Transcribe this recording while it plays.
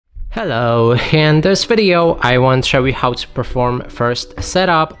Hello, in this video I want to show you how to perform first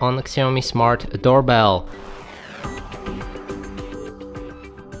setup on Xiaomi Smart Doorbell.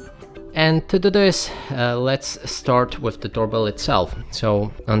 And to do this, let's start with the doorbell itself.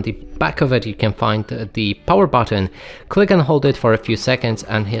 So on the back of it you can find the power button. Click and hold it for a few seconds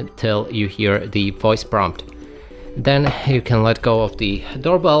until you hear the voice prompt. Then you can let go of the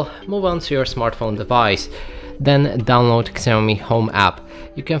doorbell, move on to your smartphone device. Then download Xiaomi Home app.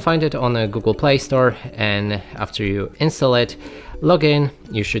 You can find it on the Google Play Store, and after you install it, log in,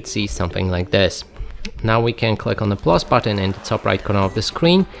 you should see something like this. Now we can click on the plus button in the top right corner of the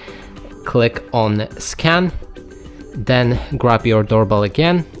screen, click on scan, then grab your doorbell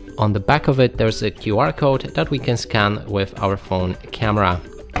again. On the back of it there's a QR code that we can scan with our phone camera.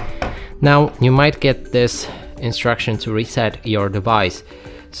 Now you might get this instruction to reset your device.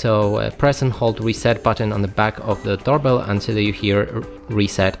 So press and hold reset button on the back of the doorbell until you hear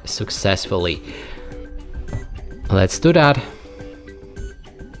reset successfully. Let's do that.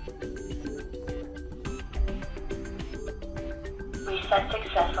 Reset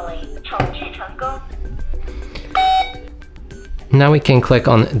successfully. 重置成功. Now we can click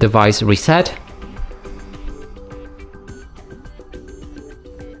on device reset.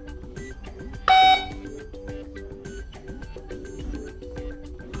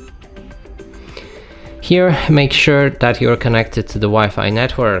 Here, make sure that you're connected to the Wi-Fi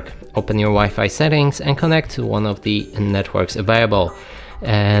network. Open your Wi-Fi settings and connect to one of the networks available.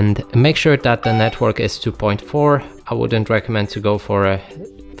 And make sure that the network is 2.4. I wouldn't recommend to go for a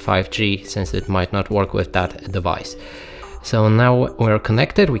 5G since it might not work with that device. So now we're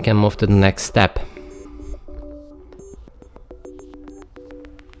connected, we can move to the next step.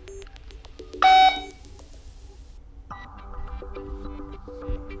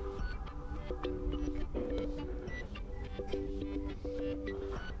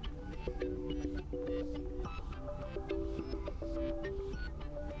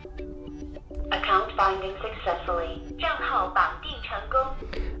 Account binding successfully. 账号绑定成功.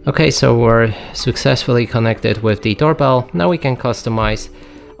 Okay, so we're successfully connected with the doorbell. Now we can customize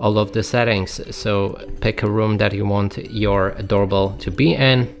all of the settings. So pick a room that you want your doorbell to be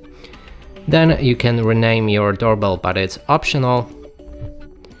in. Then you can rename your doorbell, but it's optional.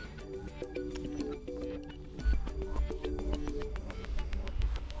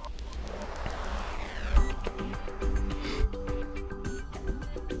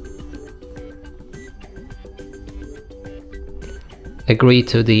 Agree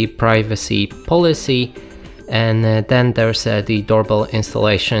to the privacy policy, and then there's the doorbell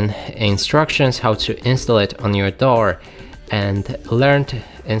installation instructions, how to install it on your door, and learn to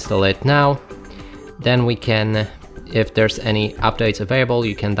install it now. Then we can, if there's any updates available,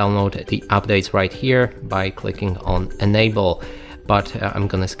 you can download the updates right here by clicking on enable, but I'm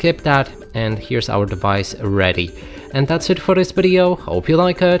gonna skip that, and here's our device ready. And that's it for this video. Hope you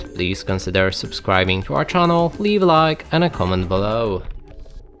like it. Please consider subscribing to our channel, leave a like and a comment below.